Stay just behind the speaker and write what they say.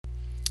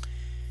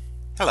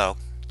Hello.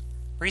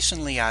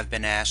 Recently I've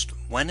been asked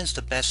when is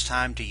the best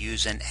time to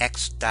use an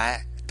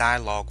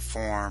xDialog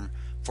form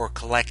for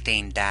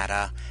collecting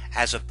data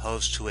as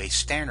opposed to a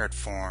standard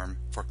form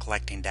for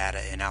collecting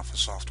data in Alpha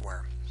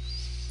software.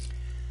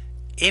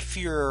 If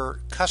your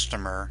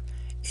customer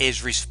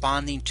is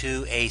responding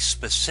to a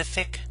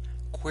specific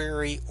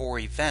query or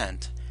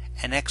event,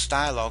 an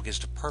xDialog is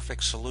the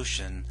perfect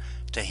solution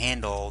to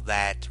handle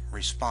that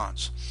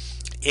response.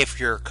 If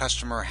your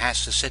customer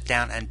has to sit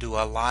down and do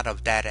a lot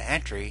of data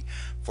entry,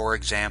 for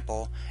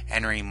example,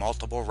 entering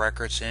multiple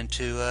records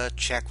into a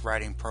check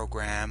writing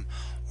program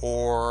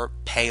or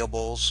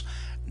payables,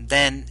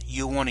 then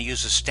you want to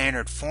use a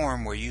standard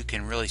form where you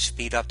can really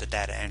speed up the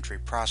data entry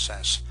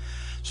process.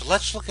 So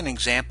let's look at an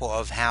example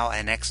of how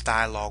an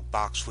xDialog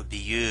box would be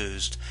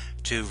used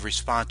to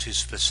respond to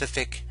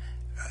specific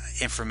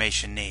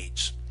information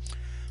needs.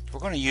 We're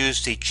going to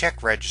use the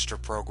check register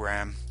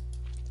program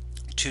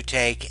to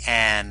take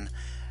and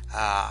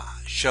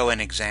show an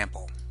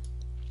example.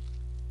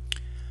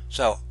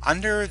 So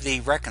under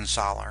the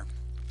reconciler,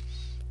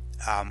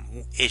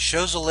 it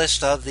shows a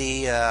list of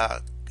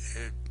the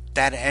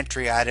data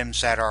entry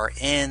items that are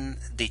in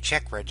the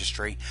check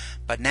registry,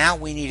 but now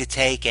we need to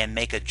take and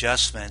make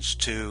adjustments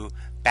to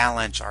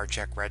balance our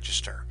check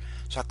register.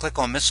 So I click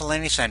on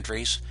miscellaneous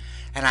entries,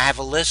 and I have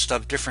a list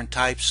of different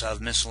types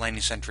of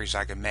miscellaneous entries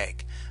I can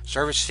make: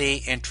 service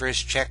fee,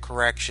 interest, check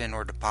correction,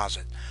 or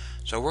deposit.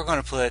 So we're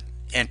going to put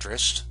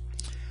interest.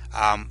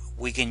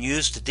 We can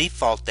use the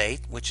default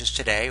date, which is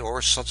today,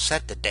 or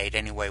set the date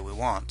any way we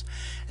want.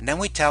 And then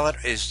we tell it,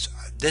 is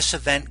this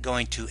event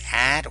going to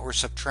add or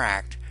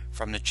subtract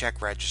from the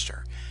check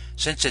register?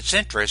 Since it's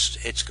interest,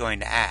 it's going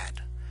to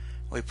add.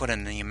 We put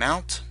in the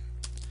amount,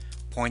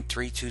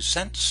 0.32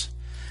 cents,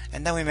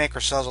 and then we make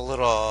ourselves a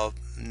little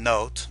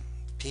note,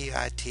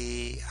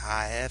 PITIFUL,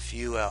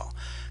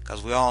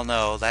 because we all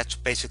know that's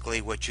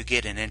basically what you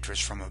get in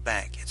interest from a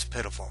bank. It's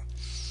pitiful.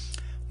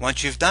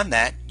 Once you've done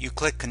that, you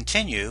click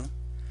continue,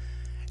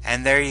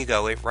 and there you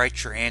go. It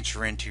writes your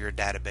answer into your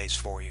database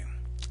for you.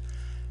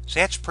 So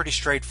that's pretty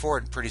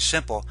straightforward and pretty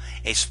simple.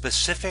 A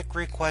specific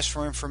request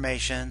for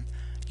information,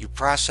 you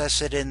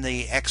process it in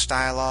the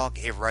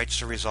xDialog, it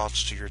writes the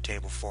results to your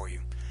table for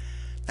you.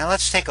 Now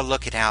let's take a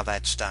look at how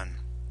that's done.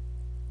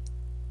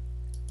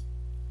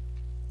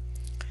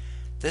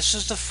 This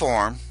is the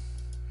form.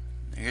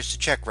 Here's the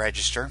check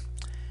register,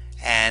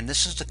 and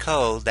this is the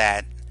code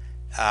that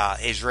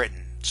is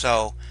written.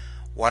 So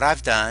what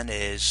I've done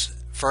is,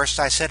 first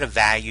I set a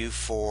value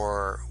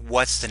for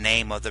what's the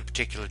name of the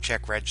particular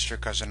check register,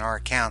 because in our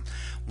account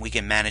we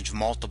can manage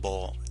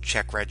multiple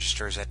check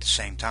registers at the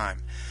same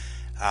time.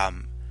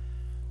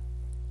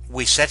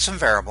 We set some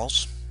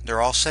variables. They're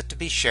all set to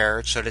be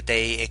shared so that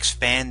they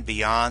expand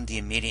beyond the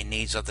immediate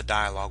needs of the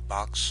dialog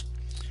box.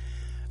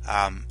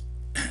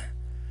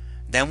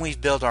 Then we've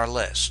built our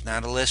list.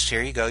 Now the list,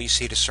 here you go, you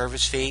see the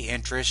service fee,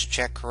 interest,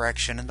 check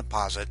correction, and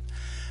deposit.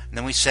 And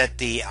then we set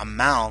the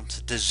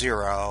amount to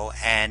 0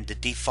 and the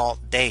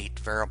default date,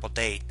 variable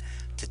date,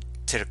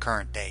 to the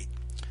current date.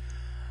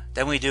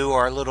 Then we do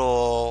our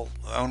little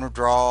owner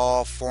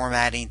draw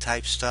formatting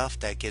type stuff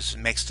that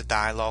makes the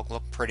dialog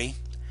look pretty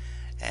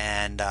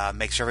and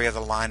makes every other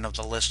line of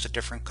the list a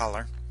different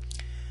color.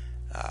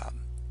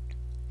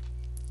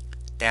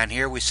 Down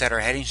here we set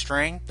our heading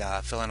string,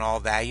 fill in all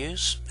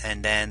values,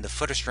 and then the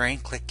footer string,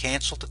 click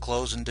cancel to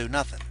close and do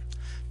nothing.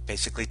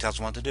 Basically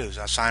tells what to do.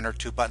 So assign our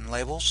 2 button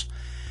labels,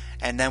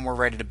 and then we're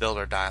ready to build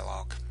our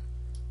dialog.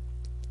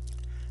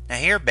 Now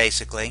here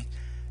basically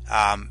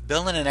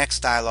building an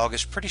xDialog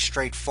is pretty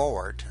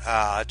straightforward.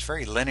 It's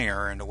very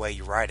linear in the way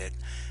you write it.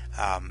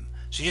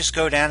 So you just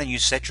go down and you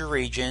set your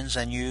regions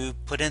and you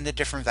put in the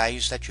different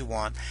values that you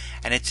want,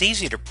 and it's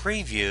easy to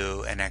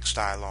preview an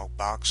xDialog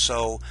box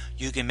so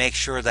you can make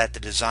sure that the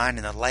design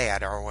and the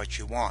layout are what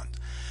you want.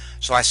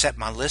 So I set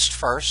my list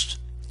first,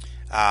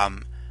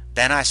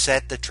 then I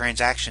set the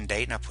transaction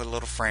date and I put a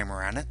little frame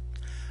around it.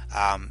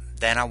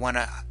 Then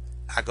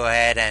I go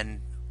ahead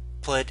and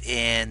put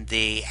in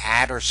the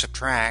add or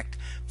subtract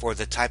for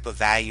the type of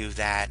value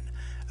that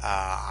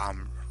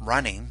I'm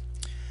running.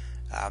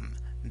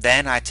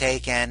 Then I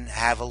take and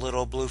have a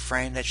little blue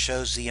frame that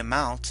shows the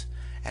amount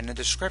and the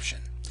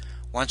description.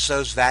 Once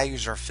those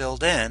values are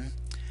filled in,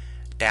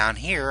 down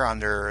here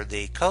under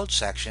the code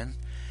section,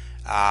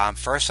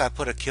 first I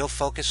put a kill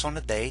focus on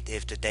the date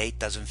if the date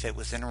doesn't fit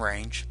within a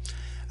range.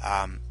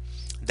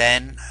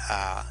 Then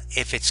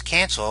if it's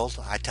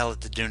canceled, I tell it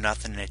to do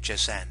nothing and it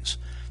just ends.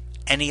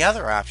 Any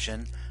other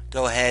option,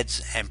 go ahead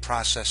and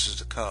processes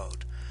the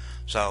code.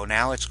 So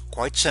now it's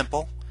quite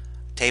simple.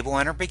 Table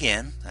enter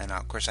begin, and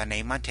of course I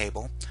name my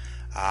table.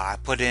 I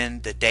put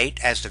in the date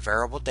as the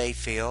variable date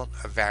field.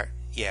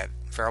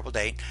 Variable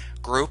date.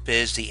 Group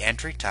is the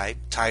entry type.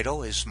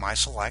 Title is my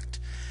select.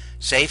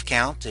 Save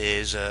count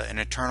is an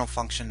internal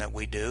function that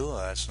we do.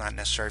 It's not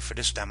necessary for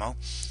this demo.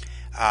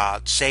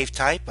 Save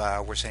type,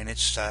 we're saying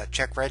it's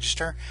check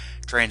register.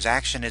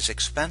 Transaction is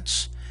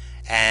expense,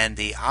 and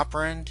the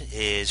operand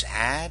is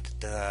add.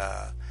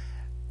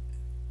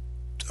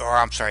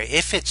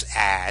 If it's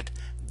add,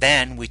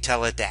 then we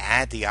tell it to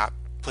add the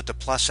put the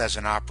plus as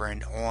an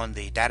operand on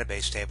the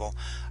database table,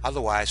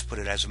 otherwise put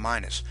it as a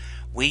minus.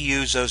 We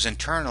use those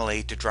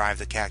internally to drive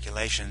the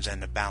calculations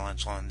and the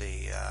balance on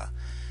the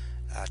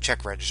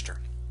check register.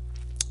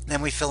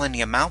 Then we fill in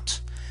the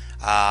amount,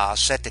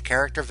 set the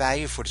character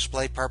value for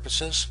display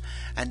purposes,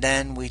 and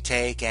then we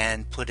take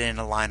and put in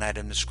a line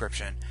item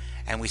description,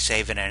 and we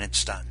save it and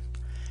it's done.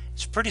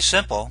 It's pretty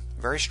simple,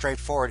 very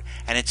straightforward,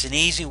 and it's an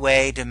easy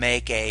way to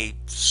make a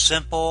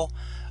simple,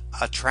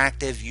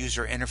 attractive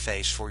user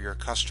interface for your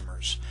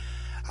customers.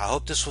 I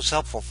hope this was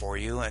helpful for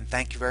you, and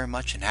thank you very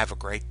much and have a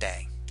great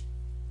day.